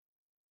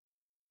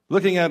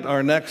Looking at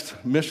our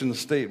next mission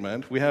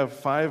statement, we have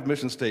 5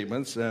 mission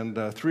statements,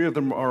 and 3 of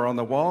them are on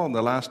the wall, and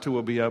the last 2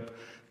 will be up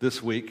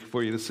this week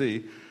for you to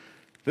see.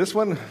 This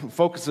one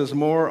focuses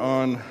more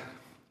on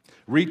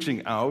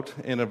reaching out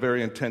in a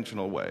very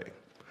intentional way.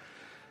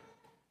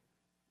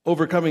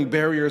 Overcoming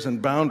barriers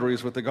and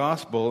boundaries with the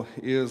gospel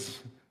is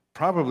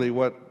probably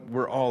what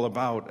we're all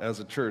about as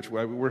a church.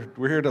 We're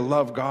here to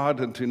love God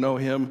and to know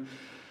Him,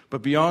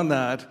 but beyond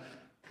that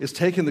is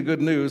taking the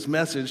good news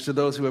message to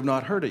those who have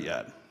not heard it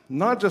yet.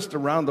 Not just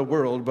around the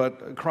world,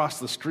 but across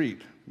the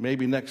street,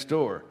 maybe next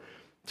door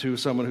to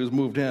someone who's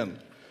moved in.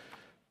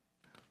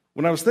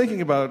 When I was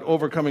thinking about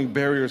overcoming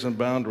barriers and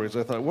boundaries,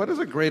 I thought, what is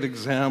a great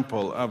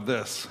example of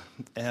this?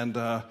 And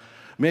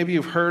maybe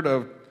you've heard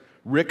of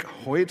Rick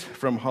Hoyt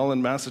from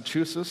Holland,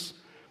 Massachusetts.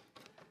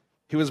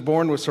 He was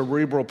born with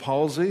cerebral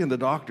palsy, and the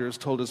doctors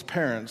told his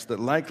parents that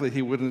likely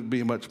he wouldn't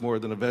be much more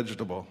than a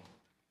vegetable,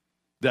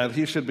 that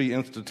he should be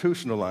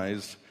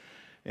institutionalized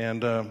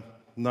and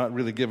not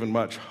really given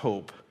much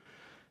hope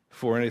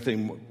for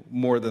anything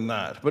more than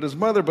that. But his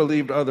mother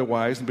believed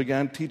otherwise and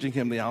began teaching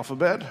him the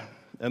alphabet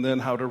and then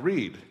how to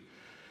read.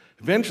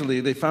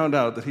 Eventually, they found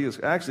out that he is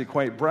actually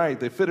quite bright.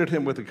 They fitted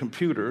him with a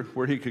computer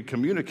where he could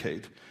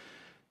communicate,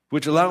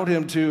 which allowed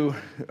him to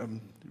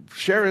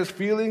share his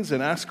feelings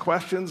and ask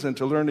questions and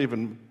to learn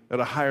even at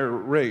a higher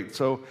rate.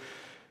 So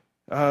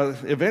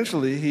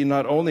eventually, he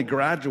not only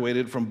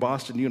graduated from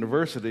Boston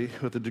University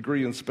with a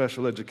degree in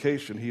special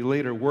education, he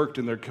later worked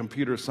in their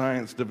computer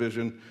science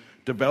division,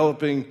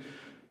 developing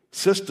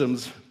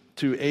systems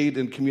to aid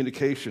in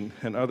communication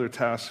and other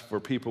tasks for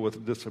people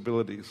with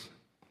disabilities.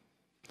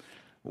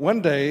 One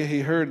day,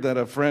 he heard that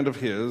a friend of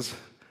his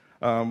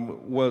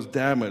was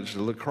damaged,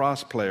 a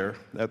lacrosse player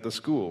at the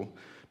school,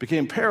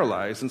 became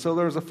paralyzed, and so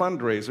there was a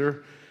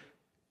fundraiser,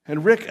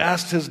 and Rick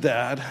asked his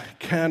dad,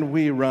 can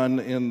we run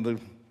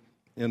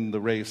in the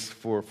race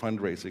for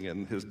fundraising?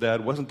 And his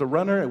dad wasn't a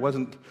runner,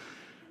 wasn't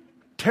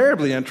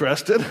terribly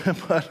interested,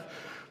 but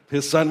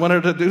his son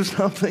wanted to do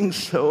something,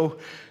 so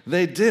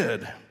they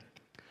did.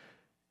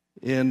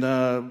 In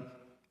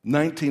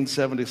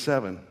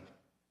 1977,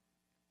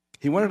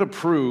 he wanted to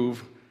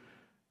prove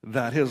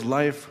that his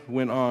life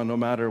went on no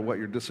matter what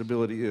your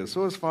disability is.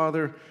 So his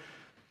father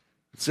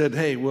said,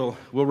 hey, we'll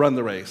run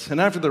the race. And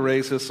after the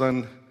race, his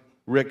son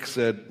Rick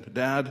said,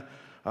 Dad,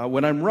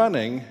 when I'm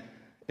running,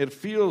 it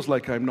feels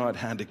like I'm not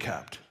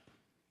handicapped.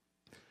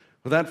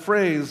 Well, that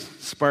phrase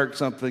sparked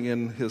something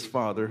in his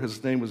father.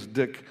 His name was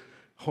Dick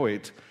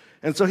Hoyt.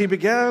 And so he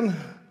began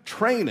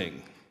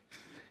training.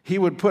 He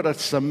would put a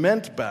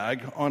cement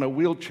bag on a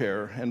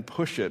wheelchair and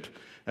push it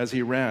as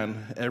he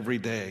ran every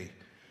day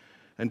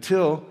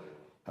until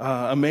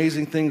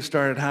amazing things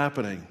started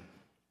happening.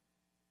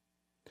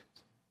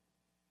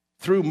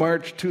 Through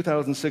March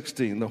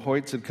 2016, the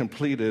Hoyts had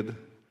competed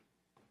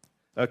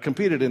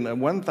in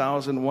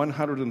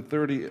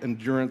 1,130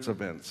 endurance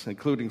events,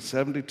 including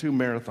 72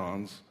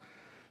 marathons,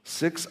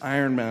 6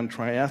 Ironman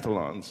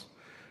triathlons,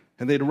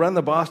 and they'd run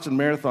the Boston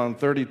Marathon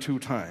 32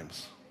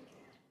 times.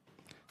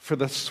 For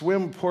the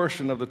swim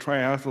portion of the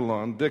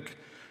triathlon, Dick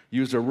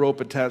used a rope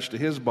attached to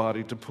his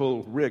body to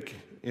pull Rick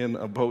in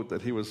a boat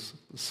that he was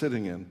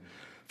sitting in.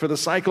 For the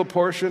cycle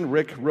portion,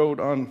 Rick rode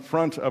on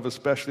front of a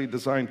specially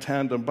designed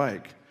tandem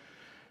bike.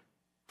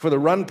 For the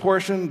run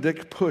portion,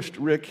 Dick pushed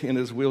Rick in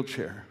his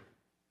wheelchair.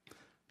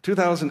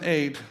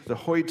 2008, the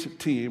Hoyt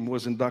team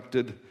was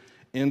inducted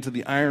into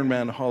the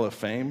Ironman Hall of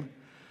Fame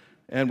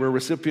and were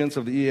recipients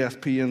of the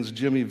ESPN's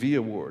Jimmy V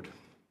Award.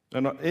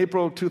 In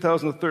April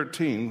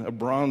 2013, a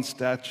bronze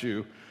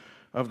statue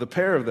of the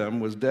pair of them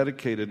was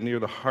dedicated near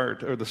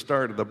the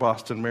start of the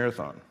Boston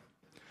Marathon.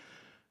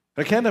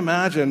 I can't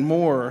imagine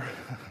more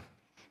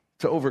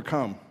to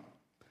overcome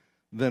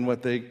than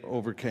what they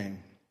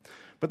overcame.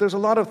 But there's a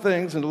lot of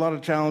things and a lot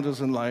of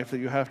challenges in life that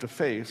you have to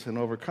face and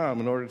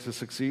overcome in order to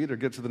succeed or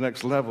get to the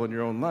next level in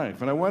your own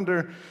life. And I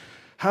wonder,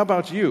 how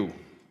about you?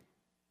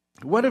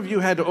 What have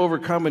you had to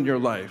overcome in your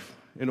life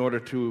in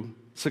order to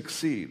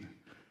succeed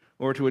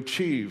or to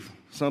achieve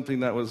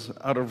something that was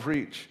out of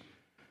reach?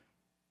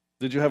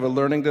 Did you have a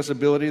learning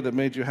disability that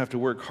made you have to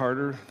work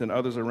harder than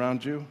others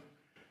around you?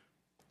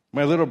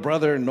 My little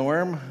brother,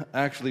 Norm,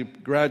 actually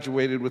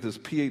graduated with his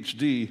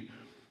PhD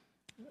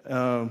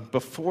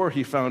before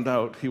he found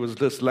out he was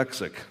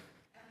dyslexic.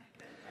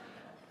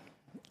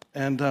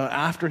 And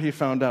after he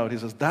found out, he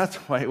says, that's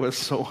why it was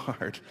so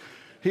hard.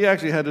 He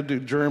actually had to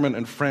do German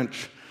and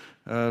French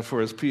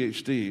for his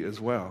PhD as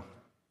well.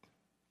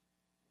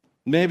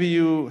 Maybe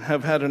you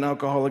have had an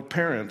alcoholic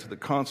parent that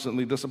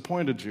constantly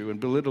disappointed you and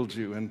belittled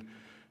you and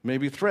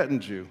maybe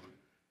threatened you.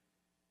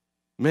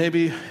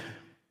 Maybe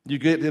you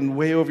get in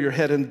way over your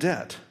head in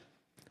debt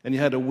and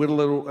you had to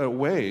whittle it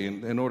away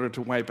in order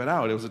to wipe it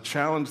out. It was a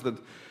challenge that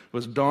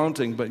was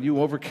daunting, but you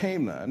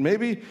overcame that.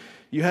 Maybe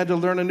you had to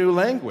learn a new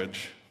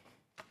language.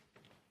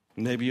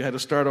 Maybe you had to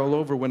start all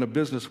over when a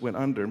business went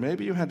under.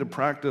 Maybe you had to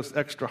practice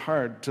extra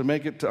hard to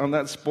make it on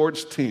that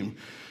sports team.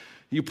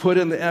 You put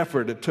in the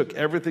effort. It took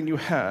everything you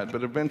had,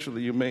 but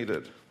eventually you made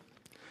it.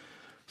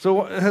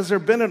 So has there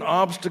been an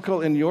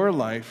obstacle in your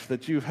life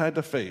that you've had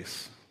to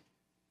face?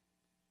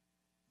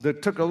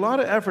 that took a lot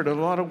of effort and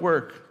a lot of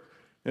work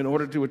in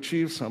order to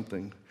achieve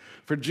something.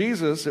 For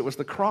Jesus, it was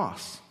the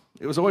cross.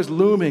 It was always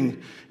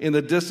looming in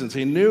the distance.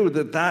 He knew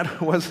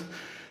that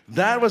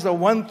was the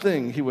one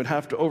thing he would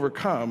have to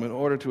overcome in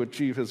order to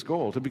achieve his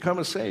goal, to become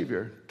a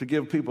Savior, to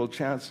give people a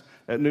chance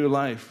at new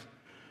life.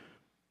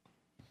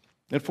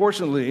 And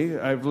fortunately,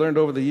 I've learned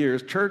over the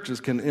years,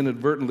 churches can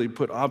inadvertently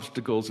put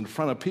obstacles in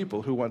front of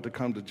people who want to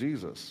come to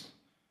Jesus.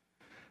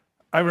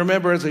 I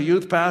remember as a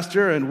youth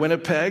pastor in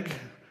Winnipeg,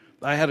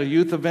 I had a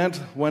youth event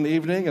one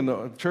evening, and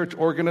the church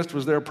organist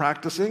was there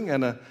practicing,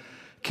 and a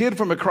kid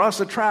from across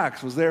the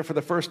tracks was there for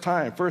the first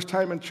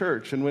time in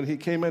church. And when he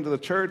came into the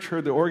church,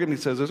 heard the organ, he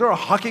says, "Is there a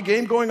hockey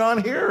game going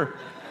on here?"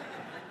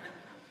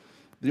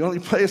 The only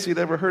place he'd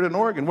ever heard an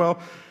organ. Well,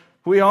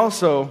 we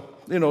also,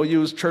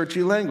 use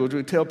churchy language.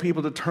 We tell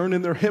people to turn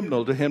in their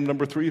hymnal to hymn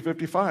number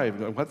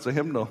 355. What's a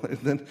hymnal?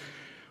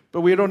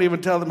 But we don't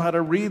even tell them how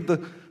to read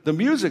the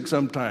music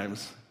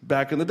sometimes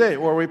back in the day.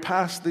 Or we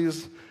pass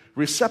these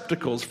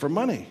receptacles for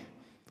money.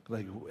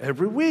 Like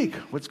every week,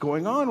 what's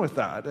going on with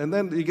that? And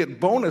then you get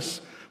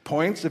bonus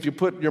points if you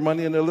put your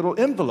money in a little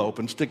envelope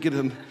and stick it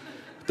in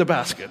the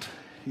basket.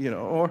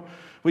 Or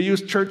we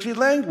use churchy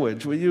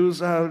language. We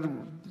use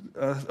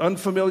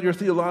unfamiliar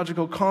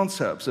theological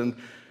concepts, and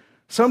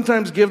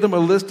sometimes give them a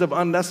list of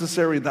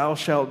unnecessary thou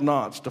shalt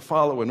nots to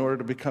follow in order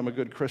to become a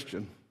good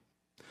Christian.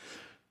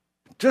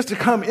 Just to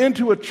come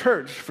into a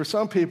church for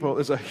some people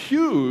is a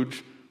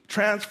huge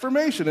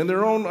transformation in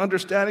their own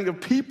understanding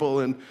of people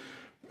and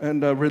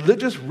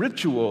religious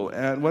ritual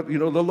and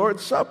the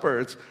Lord's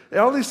Supper.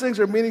 All these things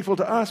are meaningful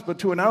to us, but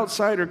to an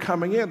outsider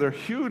coming in, they're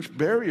huge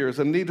barriers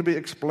and need to be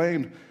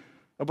explained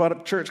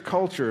about church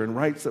culture and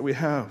rights that we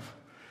have.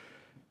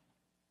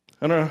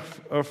 And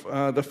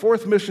the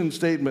fourth mission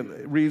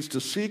statement reads, to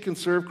seek and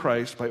serve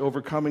Christ by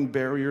overcoming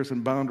barriers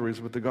and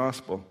boundaries with the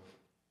gospel.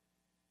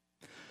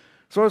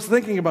 So I was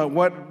thinking about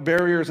what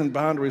barriers and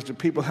boundaries do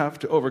people have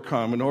to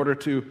overcome in order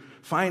to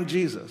find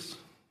Jesus.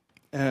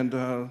 And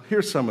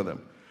here's some of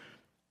them.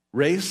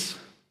 Race,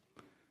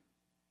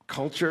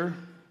 culture,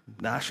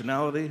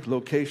 nationality,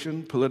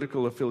 location,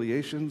 political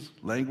affiliations,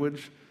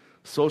 language,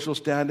 social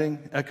standing,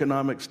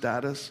 economic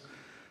status.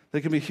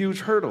 They can be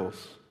huge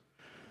hurdles.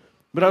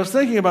 But I was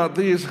thinking about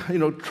these,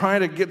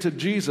 trying to get to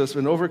Jesus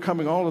and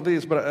overcoming all of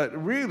these. But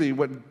really,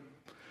 what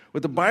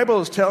the Bible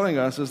is telling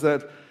us is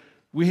that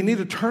we need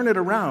to turn it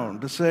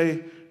around to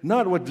say,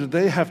 not what do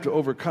they have to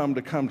overcome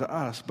to come to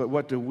us, but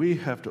what do we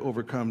have to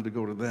overcome to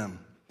go to them?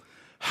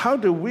 How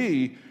do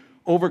we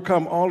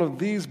overcome all of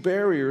these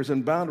barriers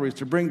and boundaries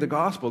to bring the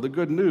gospel, the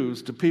good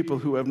news, to people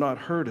who have not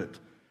heard it?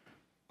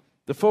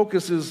 The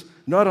focus is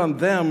not on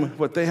them,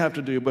 what they have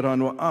to do, but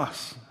on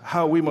us,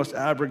 how we must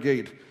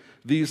abrogate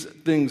these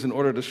things in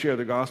order to share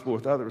the gospel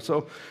with others.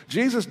 So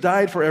Jesus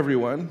died for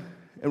everyone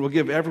and will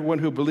give everyone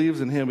who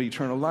believes in him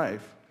eternal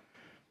life.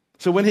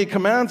 So when he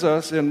commands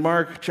us in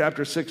Mark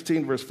chapter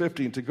 16, verse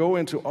 15, to go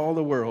into all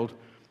the world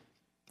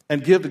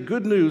and give the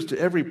good news to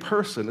every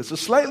person, it's a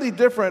slightly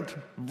different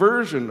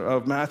version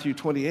of Matthew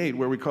 28,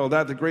 where we call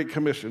that the Great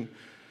Commission.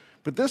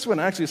 But this one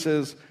actually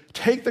says,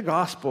 take the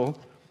gospel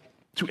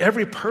to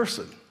every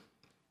person.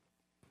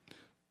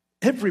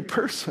 Every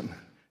person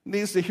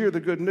needs to hear the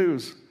good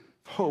news,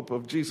 hope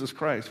of Jesus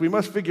Christ. We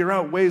must figure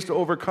out ways to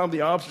overcome the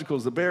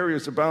obstacles, the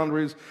barriers, the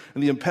boundaries,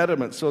 and the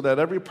impediments so that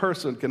every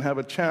person can have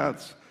a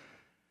chance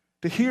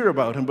to hear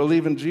about and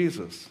believe in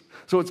Jesus.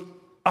 So it's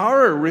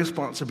our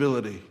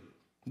responsibility.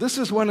 This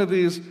is one of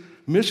these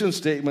mission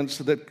statements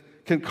that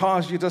can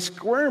cause you to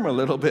squirm a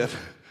little bit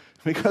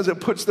because it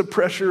puts the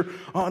pressure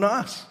on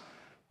us.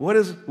 What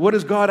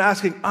is God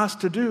asking us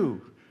to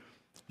do?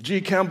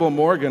 G. Campbell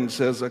Morgan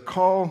says, to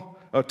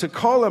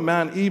call a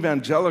man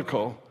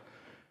evangelical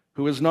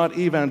who is not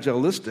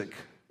evangelistic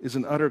is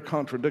an utter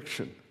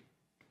contradiction.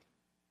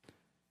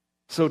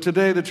 So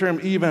today the term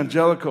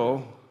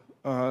evangelical,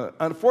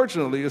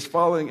 unfortunately, is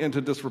falling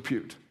into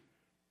disrepute.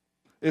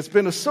 It's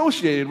been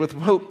associated with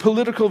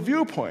political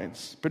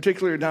viewpoints,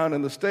 particularly down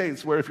in the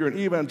States, where if you're an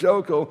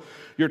evangelical,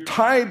 you're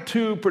tied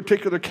to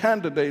particular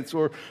candidates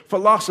or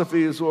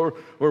philosophies or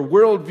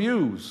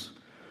worldviews.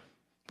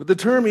 But the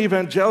term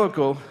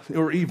evangelical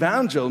or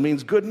evangel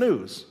means good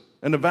news.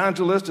 An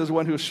evangelist is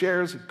one who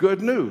shares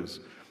good news.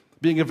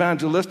 Being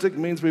evangelistic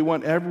means we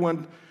want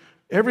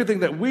everything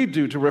that we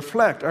do to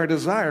reflect our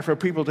desire for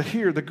people to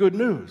hear the good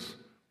news.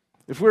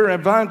 If we're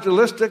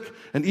evangelistic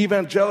and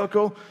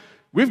evangelical,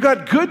 we've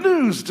got good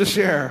news to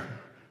share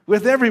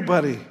with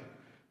everybody.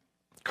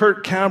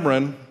 Kirk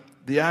Cameron,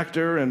 the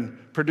actor and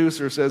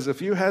producer, says,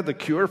 if you had the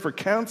cure for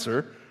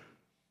cancer,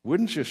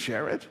 wouldn't you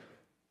share it?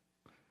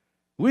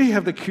 We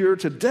have the cure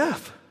to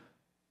death.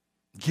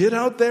 Get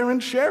out there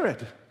and share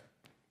it.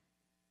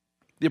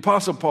 The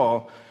Apostle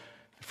Paul,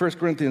 1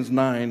 Corinthians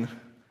 9,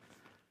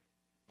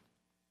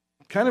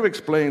 kind of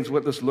explains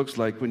what this looks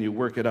like when you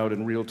work it out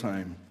in real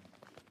time.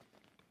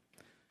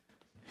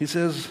 He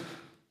says,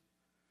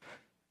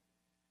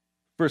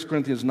 1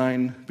 Corinthians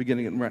 9,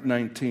 beginning at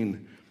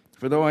 19,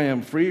 for though I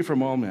am free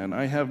from all men,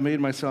 I have made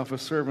myself a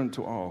servant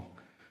to all,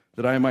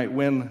 that I might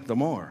win the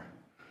more.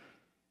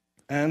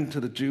 And to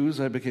the Jews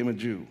I became a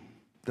Jew,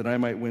 that I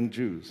might win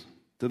Jews.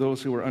 To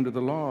those who were under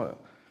the law,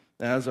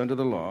 as under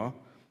the law,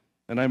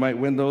 and I might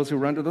win those who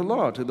were under the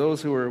law. To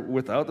those who were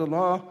without the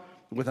law,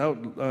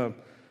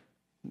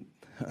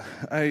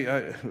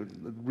 I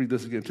read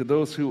this again. To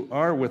those who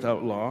are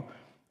without law,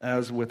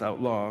 as without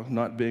law,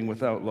 not being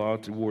without law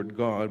toward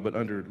God, but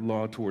under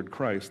law toward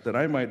Christ, that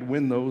I might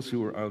win those who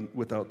were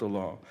without the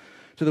law.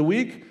 To the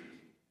weak,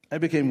 I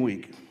became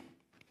weak,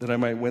 that I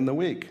might win the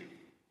weak.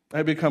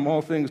 I become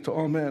all things to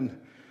all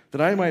men, that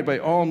I might by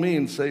all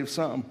means save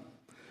some.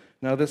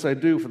 Now this I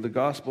do for the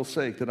gospel's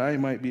sake, that I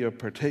might be a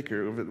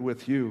partaker of it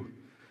with you.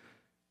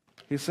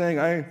 He's saying,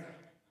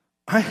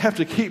 I have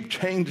to keep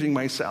changing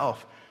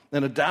myself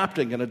and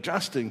adapting and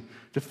adjusting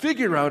to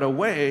figure out a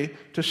way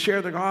to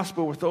share the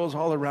gospel with those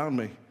all around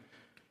me.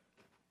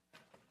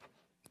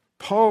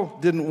 Paul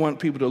didn't want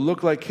people to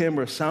look like him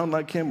or sound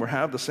like him or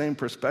have the same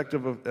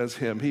perspective as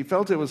him. He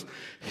felt it was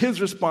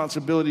his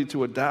responsibility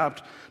to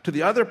adapt to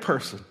the other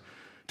person,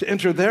 to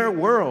enter their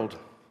world,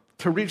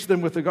 to reach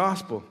them with the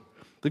gospel.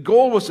 The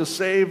goal was to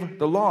save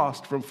the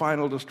lost from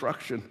final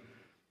destruction.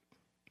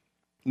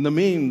 And the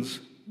means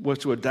was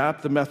to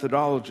adapt the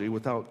methodology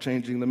without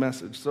changing the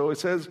message. So it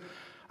says,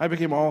 I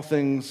became all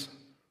things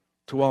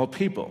to all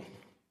people.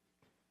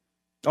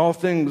 All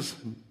things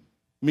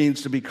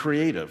means to be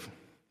creative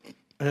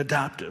and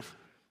adaptive,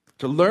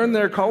 to learn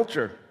their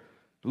culture,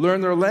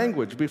 learn their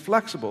language, be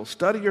flexible,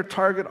 study your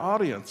target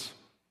audience.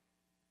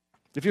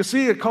 If you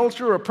see a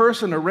culture, a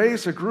person, a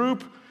race, a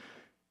group,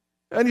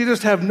 and you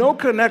just have no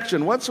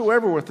connection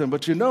whatsoever with them,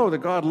 but you know that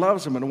God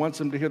loves them and wants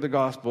them to hear the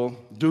gospel,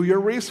 do your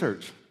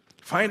research.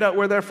 Find out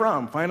where they're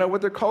from. Find out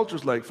what their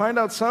culture's like. Find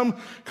out some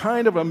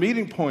kind of a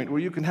meeting point where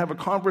you can have a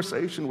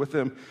conversation with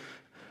them.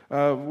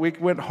 We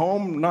went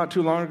home not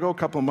too long ago, a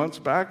couple of months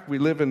back. We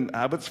live in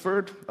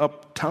Abbotsford,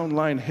 up Town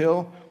Line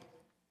Hill.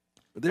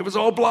 It was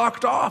all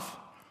blocked off.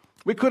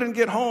 We couldn't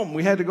get home.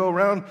 We had to go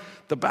around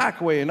the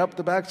back way and up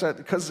the backside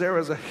because there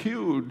was a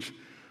huge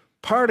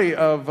party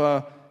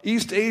of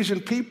East Asian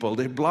people.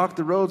 They blocked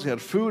the roads. They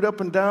had food up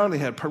and down. They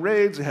had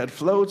parades. They had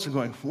floats. And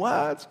going,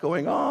 what's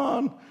going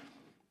on?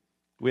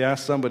 We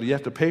asked somebody, you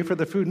have to pay for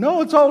the food?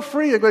 No, it's all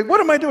free. I'm going, what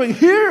am I doing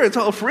here? It's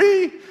all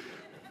free.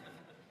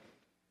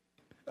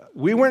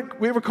 We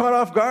were caught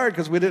off guard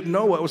because we didn't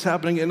know what was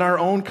happening in our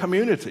own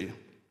community.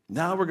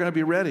 Now we're going to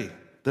be ready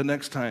the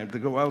next time to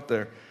go out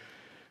there.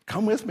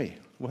 Come with me.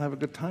 We'll have a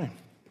good time.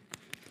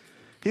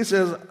 He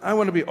says, I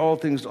want to be all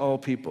things to all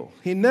people.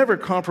 He never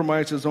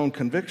compromised his own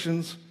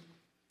convictions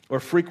or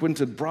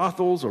frequented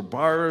brothels or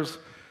bars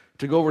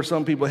to go where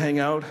some people hang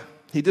out.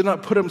 He did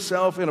not put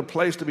himself in a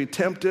place to be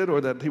tempted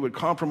or that he would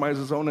compromise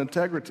his own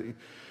integrity.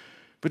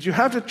 But you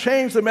have to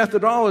change the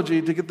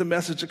methodology to get the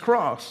message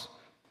across.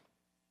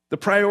 The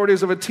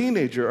priorities of a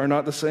teenager are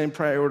not the same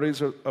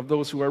priorities of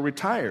those who are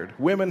retired.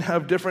 Women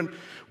have different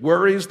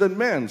worries than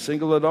men.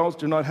 Single adults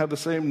do not have the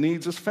same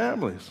needs as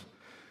families.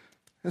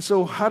 And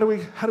so how do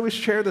we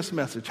share this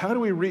message? How do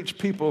we reach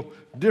people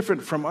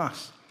different from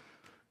us?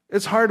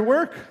 It's hard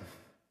work.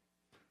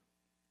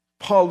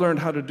 Paul learned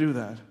how to do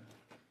that.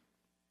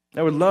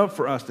 I would love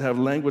for us to have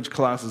language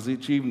classes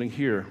each evening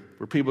here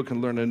where people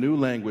can learn a new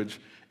language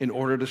in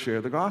order to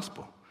share the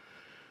gospel.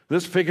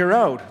 Let's figure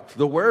out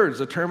the words,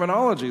 the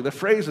terminology, the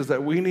phrases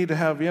that we need to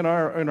have in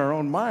our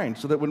own mind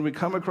so that when we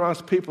come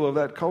across people of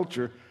that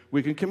culture,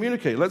 we can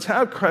communicate. Let's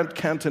have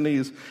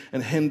Cantonese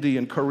and Hindi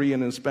and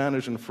Korean and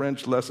Spanish and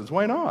French lessons.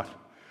 Why not?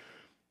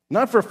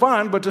 Not for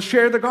fun, but to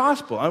share the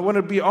gospel. I want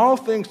to be all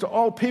things to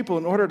all people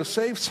in order to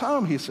save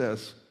some, he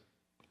says.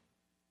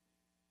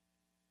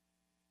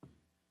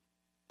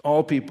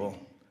 All people.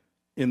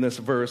 In this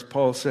verse,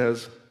 Paul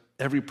says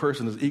every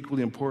person is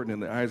equally important in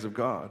the eyes of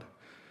God.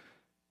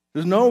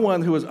 There's no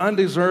one who is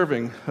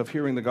undeserving of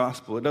hearing the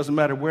gospel. It doesn't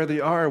matter where they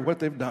are or what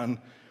they've done.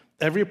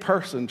 Every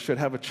person should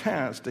have a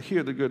chance to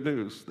hear the good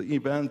news, the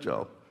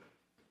evangel.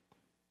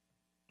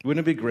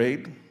 Wouldn't it be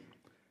great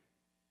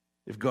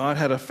if God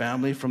had a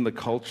family from the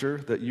culture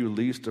that you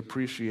least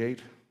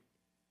appreciate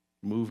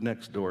move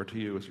next door to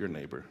you as your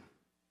neighbor?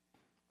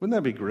 Wouldn't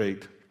that be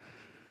great?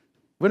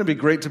 Wouldn't it be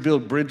great to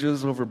build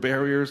bridges over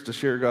barriers to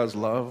share God's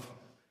love?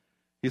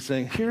 He's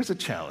saying, here's a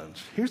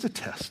challenge. Here's a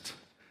test.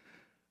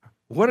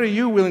 What are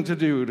you willing to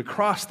do to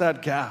cross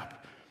that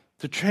gap,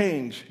 to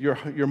change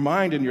your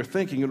mind and your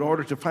thinking in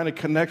order to find a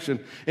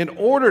connection, in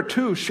order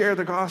to share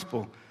the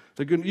gospel?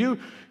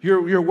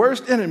 Your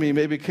worst enemy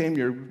may become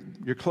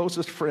your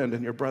closest friend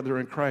and your brother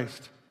in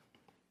Christ.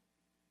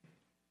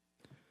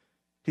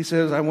 He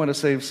says, I want to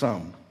save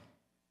some.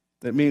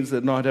 That means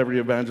that not every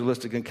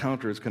evangelistic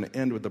encounter is going to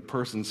end with the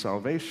person's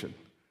salvation.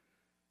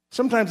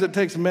 Sometimes it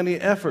takes many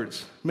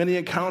efforts, many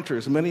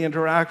encounters, many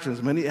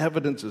interactions, many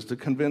evidences to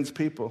convince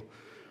people.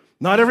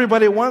 Not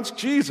everybody wants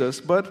Jesus,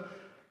 but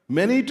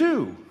many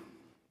do.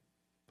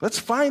 Let's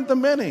find the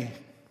many,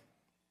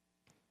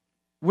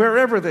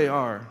 wherever they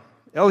are.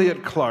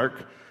 Elliot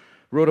Clark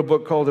wrote a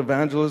book called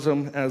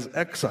Evangelism as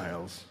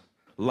Exiles,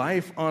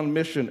 Life on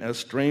Mission as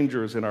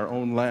Strangers in Our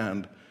Own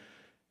Land.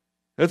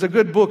 It's a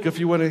good book if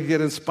you want to get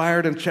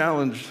inspired and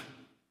challenged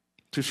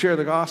to share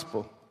the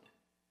gospel.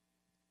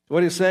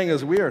 What he's saying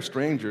is we are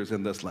strangers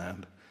in this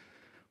land.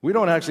 We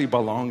don't actually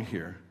belong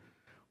here.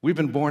 We've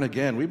been born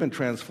again. We've been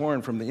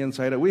transformed from the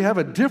inside out. We have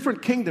a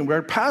different kingdom.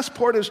 Our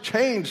passport has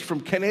changed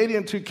from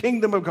Canadian to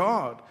Kingdom of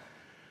God.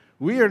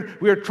 We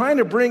are trying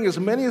to bring as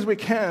many as we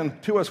can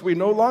to us. We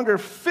no longer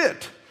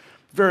fit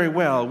very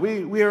well.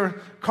 We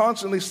are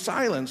constantly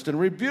silenced and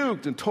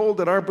rebuked and told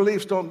that our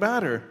beliefs don't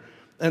matter,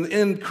 and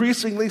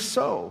increasingly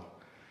so.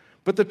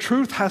 But the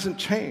truth hasn't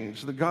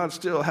changed, that God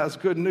still has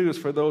good news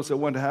for those that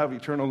want to have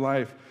eternal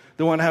life,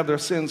 that want to have their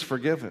sins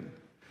forgiven.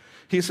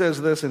 He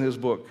says this in his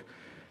book,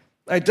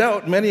 I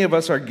doubt many of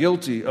us are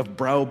guilty of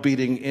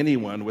browbeating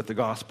anyone with the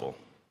gospel.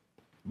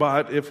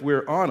 But if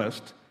we're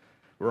honest,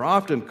 we're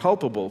often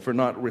culpable for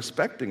not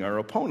respecting our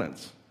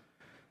opponents,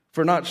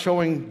 for not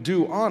showing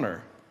due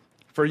honor,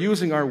 for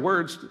using our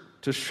words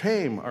to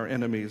shame our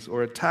enemies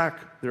or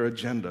attack their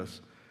agendas,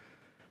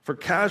 for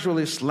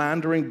casually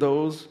slandering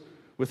those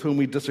with whom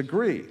we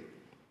disagree,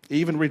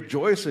 even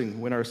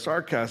rejoicing when our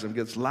sarcasm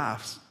gets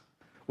laughs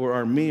or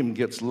our meme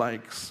gets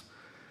likes.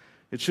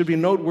 It should be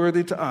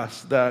noteworthy to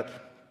us that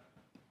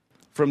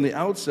from the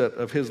outset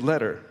of his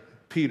letter,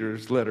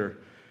 Peter's letter,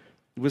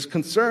 he was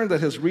concerned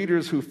that his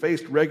readers who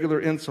faced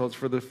regular insults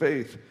for the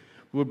faith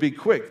would be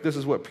quick. This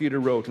is what Peter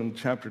wrote in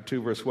chapter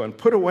 2, verse 1.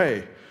 Put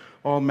away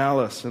all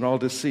malice and all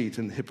deceit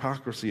and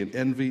hypocrisy and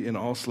envy and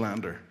all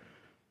slander.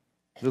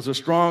 Those are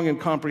strong and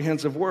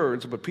comprehensive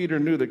words, but Peter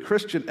knew that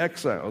Christian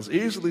exiles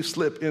easily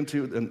slip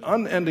into an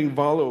unending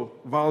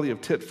volley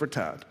of tit for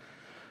tat,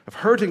 of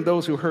hurting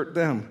those who hurt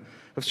them,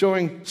 of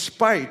showing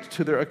spite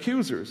to their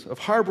accusers, of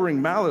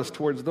harboring malice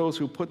towards those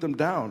who put them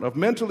down, of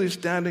mentally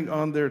standing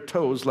on their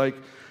toes like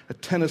a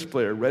tennis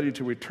player ready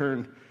to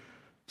return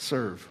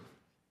serve.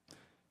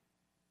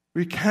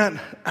 We can't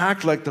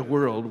act like the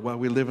world while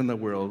we live in the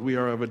world. We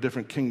are of a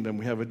different kingdom.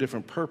 We have a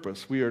different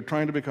purpose. We are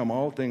trying to become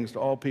all things to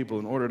all people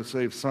in order to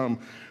save some.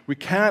 We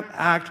can't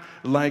act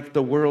like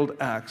the world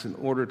acts in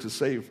order to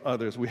save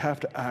others. We have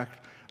to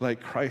act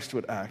like Christ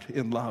would act,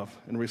 in love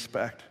and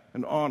respect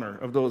and honor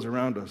of those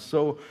around us.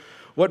 So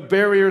what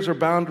barriers or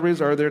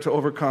boundaries are there to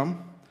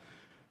overcome?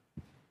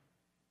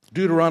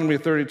 Deuteronomy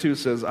 32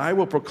 says, I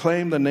will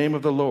proclaim the name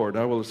of the Lord.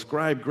 I will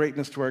ascribe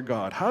greatness to our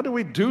God. How do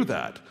we do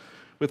that?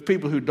 With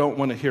people who don't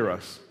want to hear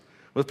us,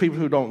 with people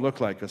who don't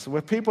look like us,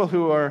 with people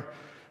who are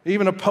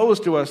even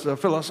opposed to us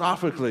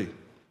philosophically.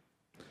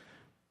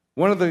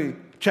 One of the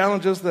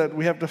challenges that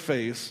we have to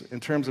face in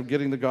terms of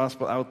getting the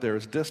gospel out there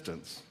is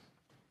distance.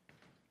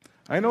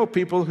 I know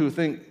people who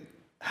think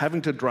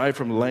having to drive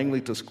from Langley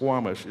to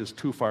Squamish is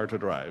too far to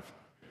drive.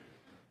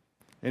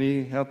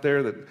 Any out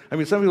there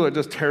some people are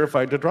just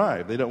terrified to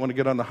drive. They don't want to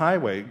get on the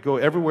highway, go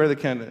everywhere they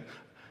can,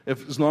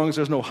 as long as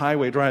there's no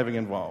highway driving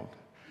involved.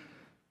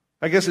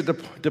 I guess it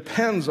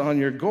depends on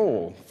your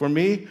goal. For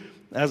me,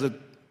 as a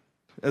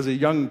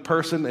young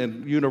person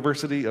in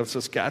University of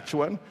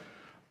Saskatchewan,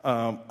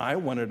 I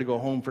wanted to go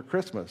home for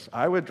Christmas.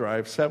 I would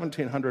drive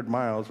 1,700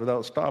 miles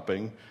without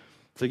stopping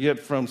to get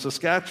from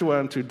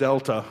Saskatchewan to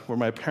Delta, where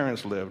my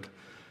parents lived,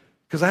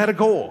 because I had a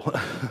goal.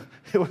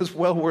 It was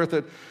well worth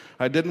it.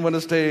 I didn't want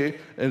to stay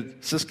in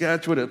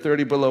Saskatchewan at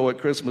 30 below at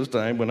Christmas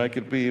time when I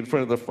could be in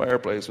front of the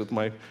fireplace with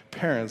my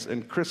parents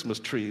and Christmas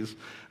trees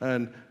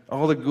and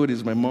all the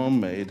goodies my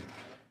mom made.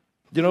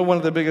 You know, one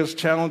of the biggest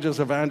challenges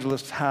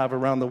evangelists have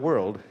around the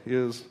world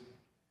is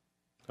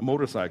a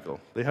motorcycle.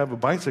 They have a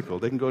bicycle.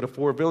 They can go to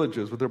 4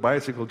 villages with their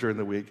bicycle during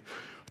the week.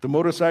 With the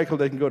motorcycle,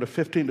 they can go to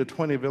 15 to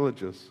 20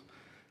 villages.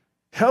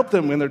 Help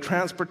them in their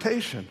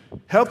transportation.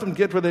 Help them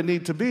get where they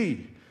need to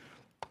be.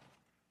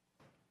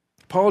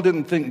 Paul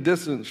didn't think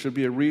distance should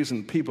be a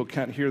reason people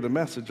can't hear the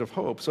message of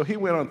hope. So he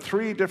went on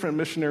 3 different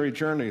missionary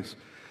journeys.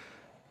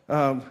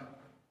 I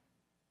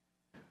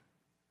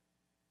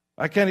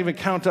can't even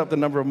count up the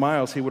number of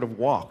miles he would have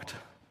walked.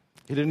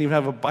 He didn't even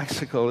have a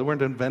bicycle. They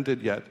weren't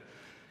invented yet. Can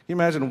you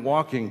imagine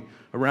walking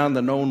around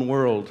the known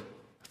world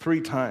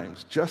 3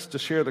 times just to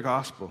share the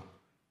gospel?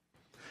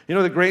 You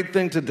know, the great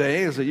thing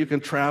today is that you can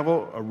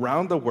travel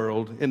around the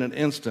world in an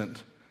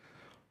instant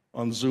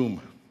on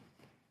Zoom.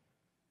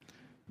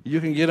 You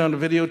can get on a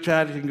video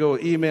chat, you can go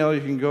email,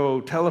 you can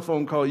go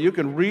telephone call, you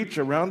can reach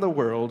around the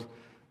world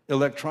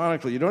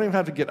electronically. You don't even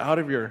have to get out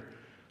of your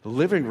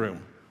living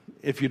room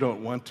if you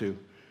don't want to.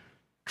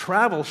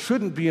 Travel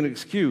shouldn't be an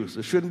excuse.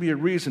 It shouldn't be a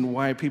reason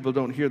why people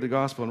don't hear the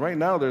gospel. And right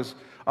now there's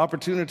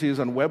opportunities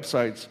on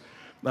websites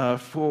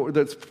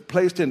that's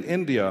placed in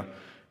India.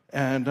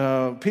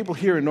 And people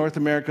here in North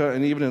America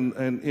and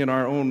even in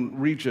our own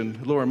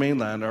region, Lower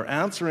Mainland, are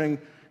answering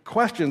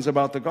questions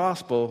about the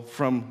gospel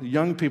from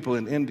young people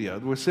in India.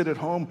 We sit at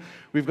home,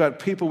 we've got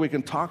people we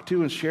can talk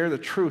to and share the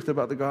truth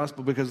about the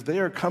gospel because they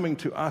are coming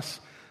to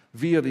us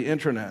via the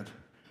internet.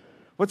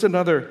 What's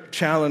another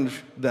challenge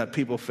that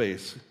people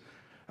face?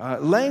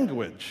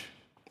 Language.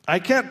 I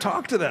can't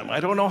talk to them.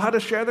 I don't know how to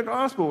share the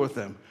gospel with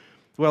them.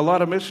 Well, a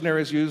lot of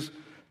missionaries use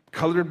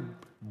colored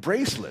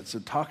bracelets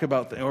that talk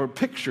about, or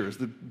pictures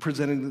that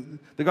presenting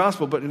the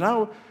gospel. But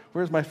now,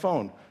 where's my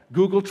phone?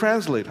 Google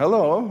Translate.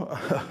 Hello.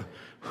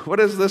 What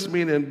does this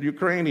mean in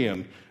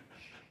Ukrainian?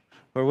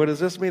 Or what does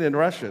this mean in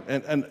Russian?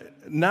 And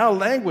now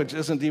language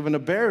isn't even a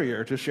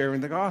barrier to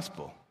sharing the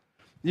gospel.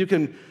 You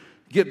can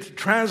get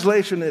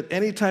translation at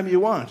any time you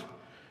want.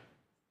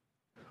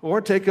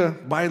 Or take a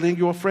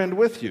bilingual friend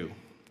with you.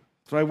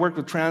 So I worked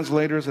with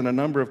translators in a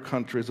number of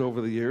countries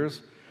over the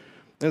years.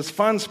 And it's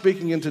fun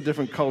speaking into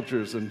different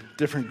cultures and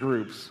different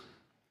groups.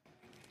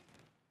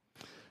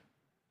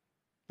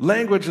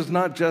 Language is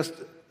not just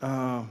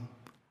a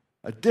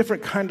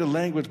different kind of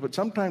language, but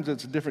sometimes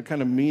it's a different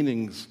kind of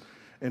meanings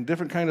and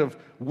different kind of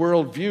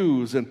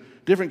worldviews and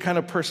different kind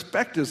of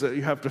perspectives that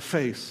you have to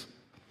face.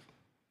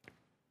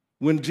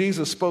 When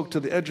Jesus spoke to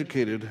the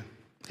educated,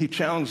 he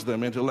challenged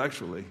them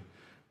intellectually.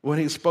 When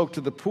he spoke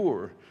to the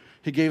poor,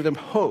 he gave them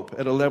hope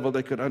at a level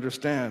they could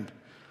understand.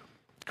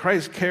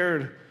 Christ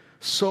cared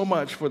so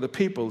much for the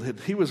people that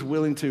he was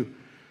willing to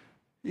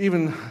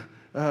even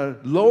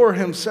lower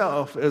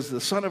himself as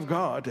the Son of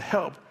God to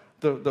help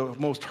the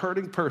most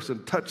hurting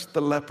person, touch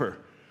the leper,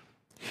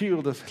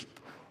 heal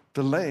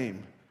the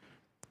lame.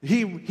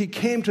 He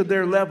came to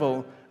their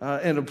level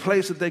in a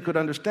place that they could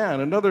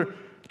understand. Another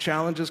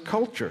challenge is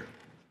culture.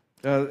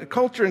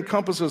 Culture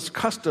encompasses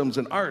customs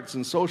and arts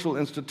and social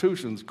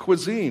institutions,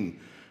 cuisine,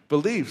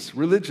 beliefs,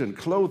 religion,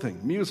 clothing,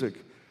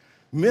 music,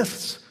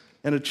 myths,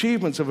 and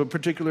achievements of a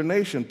particular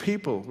nation,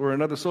 people, or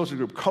another social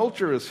group.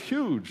 Culture is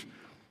huge.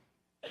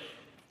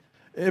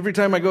 Every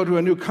time I go to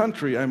a new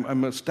country,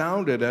 I'm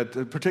astounded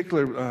at,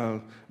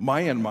 particular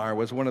Myanmar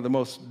was one of the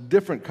most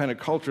different kind of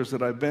cultures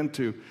that I've been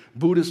to,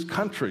 Buddhist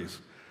countries.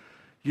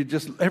 You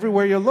just,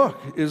 everywhere you look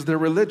is their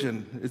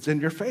religion. It's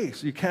in your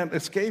face. You can't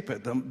escape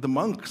it. The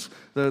monks,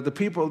 the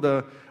people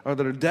that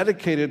are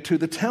dedicated to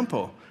the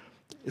temple.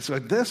 It's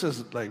like, this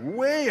is like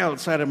way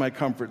outside of my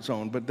comfort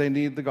zone, but they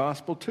need the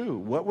gospel too.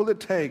 What will it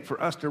take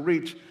for us to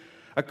reach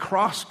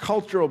across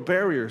cultural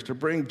barriers to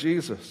bring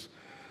Jesus?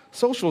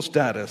 Social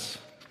status.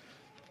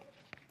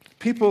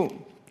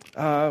 People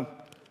have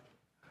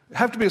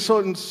to be a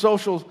certain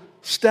social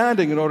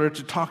standing in order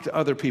to talk to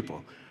other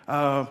people.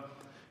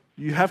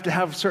 You have to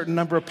have a certain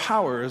number of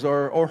powers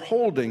or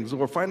holdings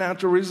or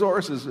financial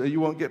resources. You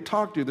won't get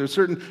talked to. There's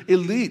certain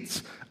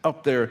elites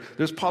up there.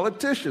 There's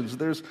politicians.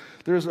 There's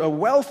a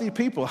wealthy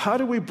people. How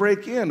do we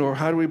break in or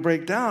how do we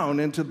break down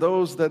into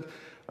those that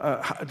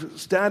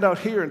stand out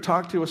here and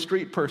talk to a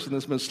street person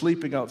that's been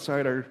sleeping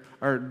outside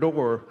our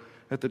door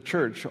at the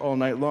church all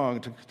night long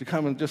to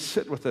come and just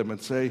sit with them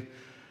and say,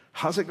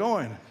 how's it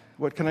going?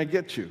 What can I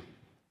get you?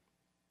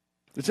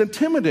 It's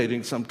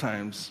intimidating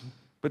sometimes.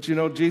 But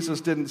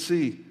Jesus didn't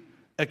see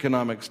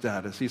economic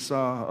status. He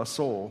saw a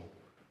soul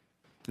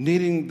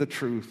needing the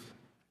truth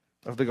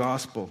of the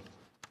gospel.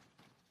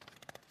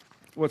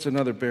 What's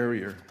another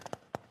barrier?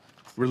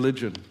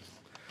 Religion.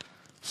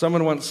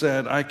 Someone once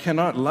said, I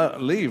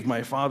cannot leave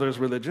my father's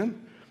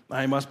religion.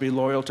 I must be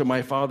loyal to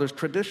my father's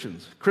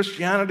traditions.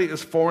 Christianity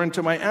is foreign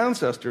to my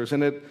ancestors,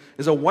 and it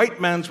is a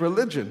white man's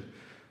religion,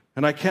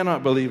 and I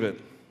cannot believe it.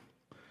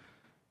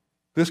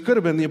 This could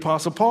have been the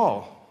Apostle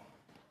Paul.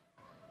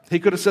 He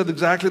could have said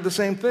exactly the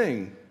same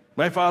thing.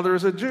 My father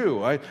is a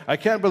Jew. I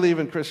can't believe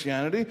in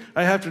Christianity.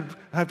 I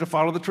have to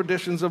follow the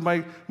traditions of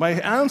my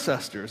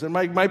ancestors and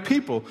my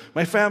people.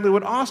 My family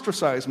would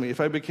ostracize me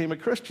if I became a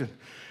Christian.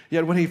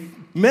 Yet when he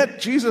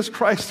met Jesus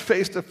Christ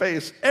face to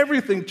face,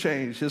 everything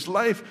changed. His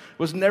life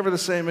was never the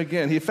same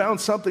again. He found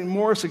something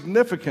more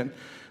significant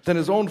than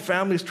his own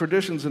family's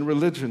traditions and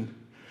religion.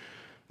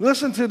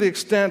 Listen to the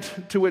extent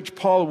to which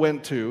Paul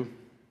went to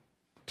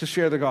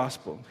share the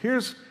gospel.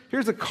 Here's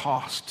the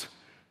cost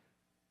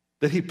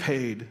that he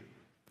paid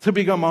to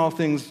become all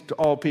things to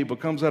all people.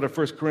 It comes out of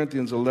 1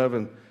 Corinthians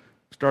 11,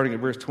 starting at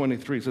verse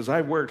 23. It says,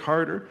 I've worked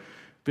harder,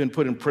 been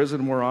put in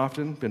prison more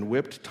often, been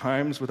whipped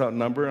times without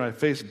number, and I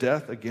faced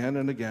death again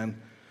and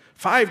again.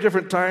 5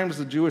 different times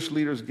the Jewish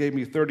leaders gave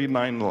me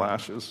 39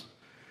 lashes.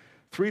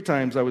 3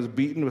 times I was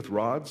beaten with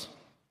rods.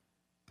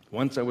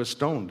 Once I was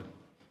stoned.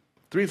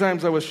 3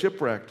 times I was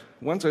shipwrecked.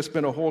 Once I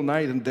spent a whole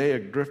night and day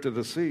adrift at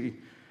the sea.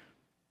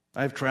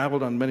 I've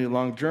traveled on many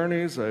long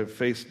journeys. I've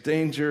faced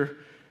danger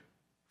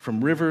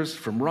from rivers,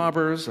 from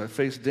robbers. I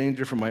faced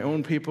danger from my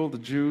own people, the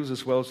Jews,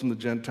 as well as from the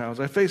Gentiles.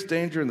 I faced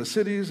danger in the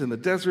cities, in the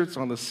deserts,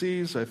 on the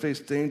seas. I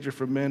faced danger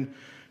from men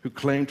who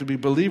claim to be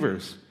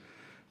believers,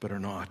 but are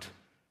not.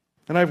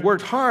 And I've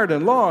worked hard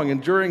and long,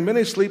 enduring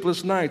many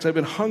sleepless nights. I've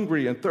been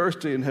hungry and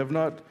thirsty and have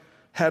not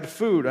had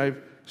food.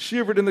 I've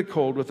shivered in the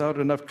cold without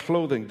enough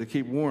clothing to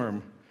keep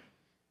warm.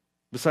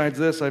 Besides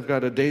this, I've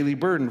got a daily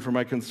burden for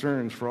my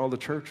concerns for all the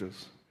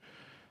churches.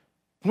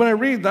 When I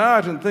read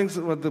that and things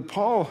that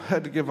Paul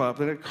had to give up,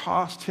 and it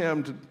cost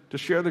him to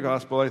share the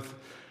gospel,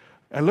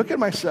 I look at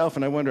myself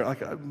and I wonder,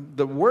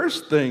 the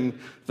worst thing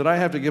that I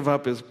have to give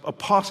up is a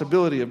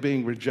possibility of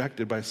being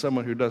rejected by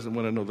someone who doesn't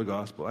want to know the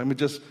gospel. I mean,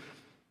 just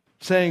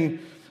saying,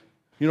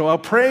 I'll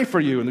pray for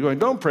you. And they're going,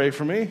 don't pray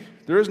for me.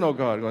 There is no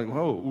God. Going,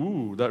 oh,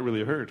 ooh, that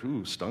really hurt.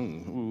 Ooh,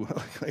 stung.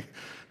 Ooh.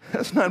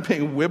 That's not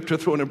being whipped or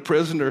thrown in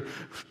prison or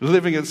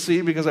living at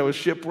sea because I was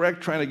shipwrecked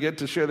trying to get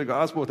to share the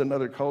gospel with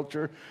another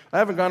culture. I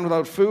haven't gone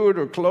without food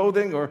or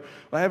clothing, or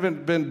I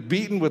haven't been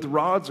beaten with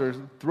rods or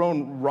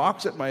thrown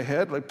rocks at my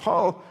head. Like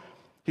Paul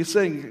He's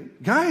saying,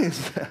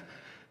 guys,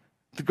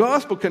 the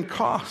gospel can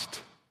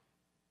cost.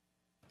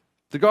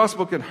 The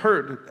gospel can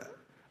hurt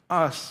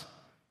us.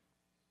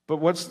 But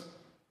what's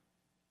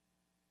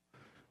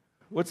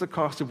the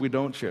cost if we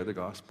don't share the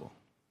gospel?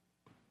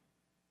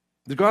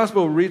 The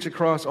gospel will reach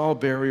across all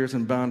barriers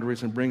and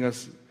boundaries and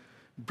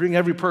bring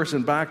every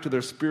person back to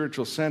their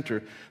spiritual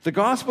center. The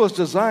gospel is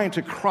designed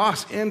to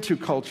cross into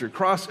culture,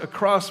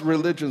 across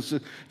religions,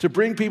 to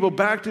bring people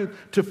back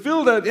to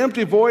fill that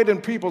empty void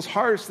in people's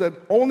hearts that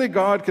only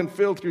God can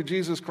fill through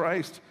Jesus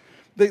Christ.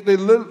 They're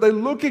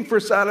looking for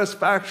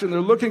satisfaction.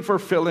 They're looking for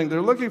filling.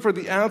 They're looking for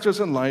the answers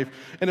in life,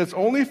 and it's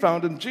only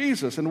found in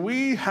Jesus. And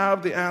we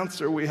have the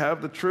answer. We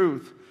have the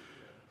truth.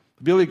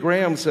 Billy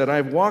Graham said,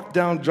 "I've walked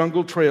down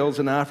jungle trails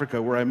in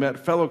Africa where I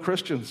met fellow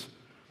Christians.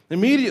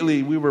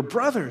 Immediately, we were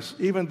brothers,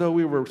 even though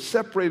we were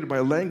separated by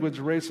language,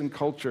 race, and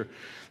culture."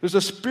 There's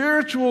a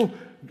spiritual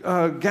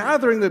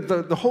gathering that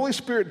the Holy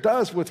Spirit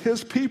does with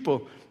His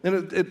people,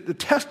 and it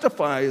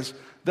testifies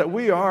that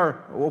we are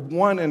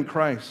one in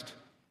Christ.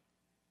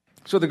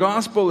 So the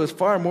gospel is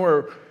far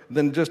more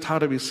than just how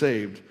to be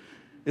saved.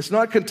 It's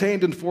not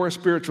contained in 4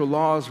 spiritual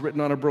laws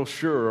written on a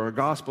brochure or a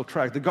gospel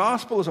tract. The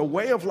gospel is a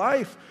way of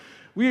life.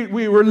 We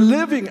were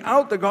living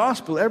out the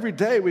gospel every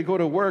day. We go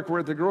to work,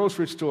 we're at the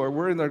grocery store,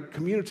 we're in the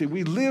community.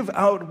 We live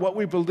out what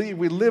we believe.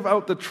 We live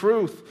out the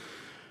truth.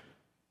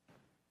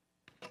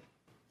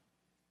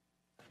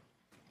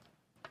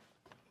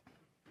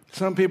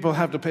 Some people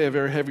have to pay a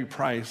very heavy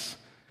price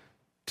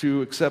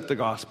to accept the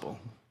gospel.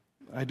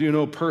 I do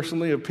know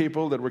personally of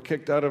people that were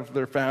kicked out of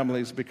their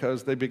families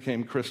because they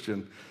became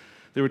Christian.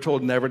 They were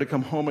told never to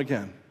come home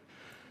again.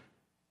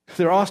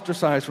 They're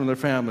ostracized from their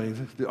family.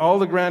 All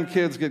the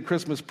grandkids get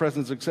Christmas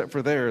presents except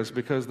for theirs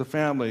because the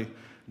family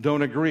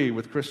don't agree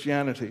with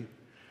Christianity.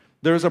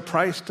 There's a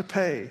price to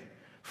pay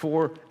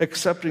for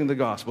accepting the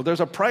gospel. There's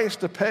a price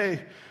to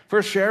pay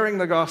for sharing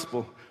the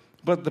gospel.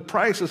 But the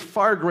price is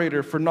far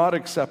greater for not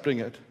accepting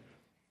it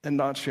and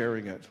not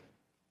sharing it.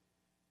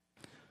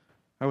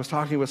 I was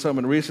talking with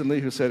someone recently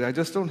who said,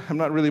 I'm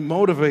not really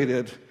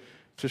motivated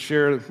to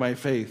share my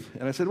faith.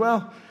 And I said,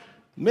 well,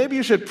 maybe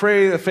you should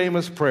pray a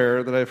famous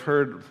prayer that I've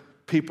heard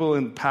people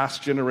in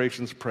past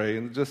generations pray.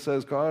 And it just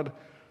says, God,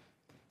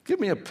 give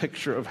me a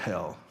picture of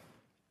hell.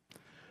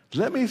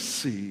 Let me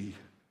see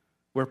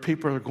where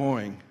people are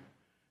going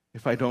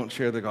if I don't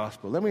share the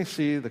gospel. Let me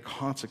see the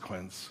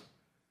consequence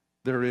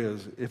there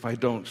is if I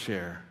don't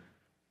share.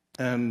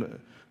 And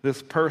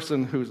this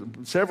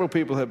person several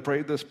people have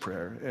prayed this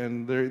prayer,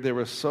 and they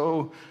were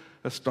so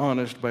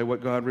astonished by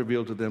what God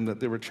revealed to them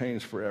that they were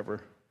changed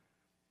forever.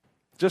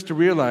 Just to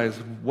realize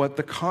what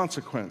the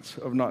consequence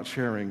of not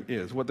sharing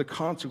is, what the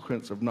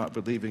consequence of not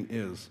believing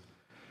is.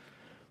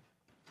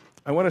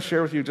 I want to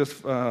share with you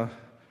just 3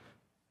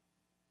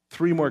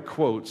 more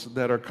quotes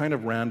that are kind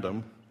of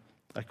random.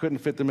 I couldn't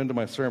fit them into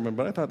my sermon,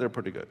 but I thought they were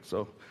pretty good.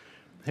 So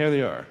here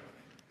they are.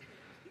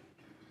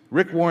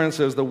 Rick Warren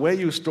says, the way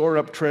you store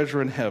up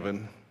treasure in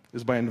heaven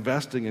is by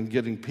investing in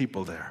getting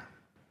people there.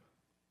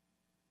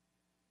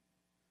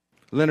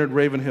 Leonard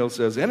Ravenhill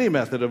says, any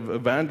method of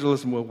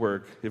evangelism will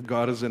work if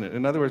God is in it.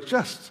 In other words,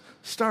 just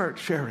start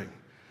sharing.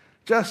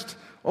 Just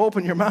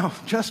open your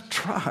mouth. Just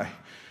try.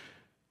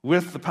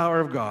 With the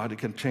power of God, it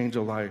can change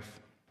a life.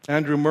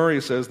 Andrew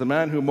Murray says, the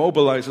man who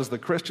mobilizes the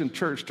Christian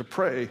church to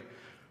pray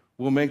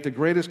will make the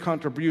greatest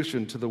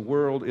contribution to the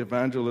world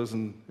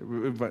evangelization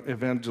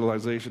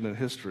in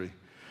history.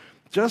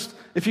 Just,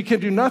 if you can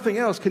do nothing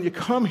else, can you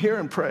come here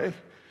and pray?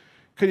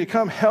 Can you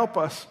come help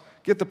us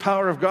get the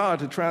power of God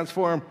to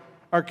transform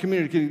our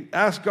community? Can you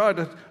ask God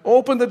to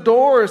open the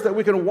doors that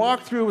we can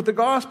walk through with the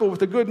gospel, with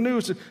the good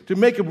news, to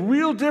make a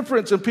real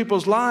difference in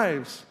people's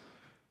lives?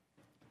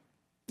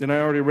 And I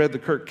already read the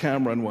Kirk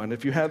Cameron one.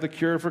 If you had the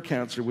cure for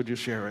cancer, would you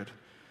share it?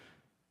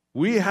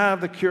 We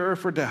have the cure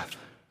for death.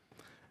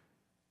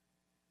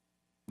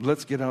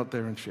 Let's get out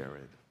there and share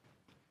it.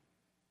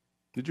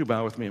 Would you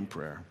bow with me in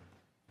prayer?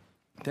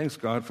 Thanks,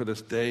 God, for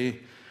this day,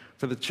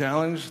 for the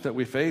challenge that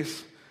we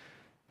face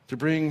to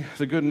bring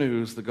the good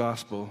news, the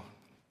gospel,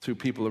 to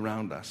people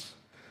around us.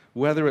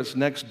 Whether it's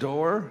next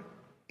door,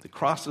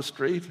 across the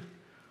street,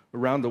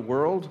 around the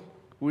world,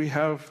 we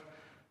have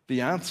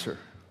the answer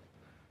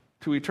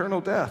to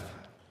eternal death.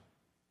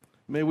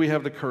 May we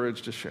have the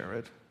courage to share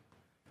it.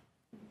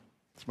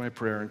 It's my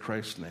prayer in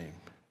Christ's name.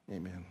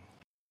 Amen.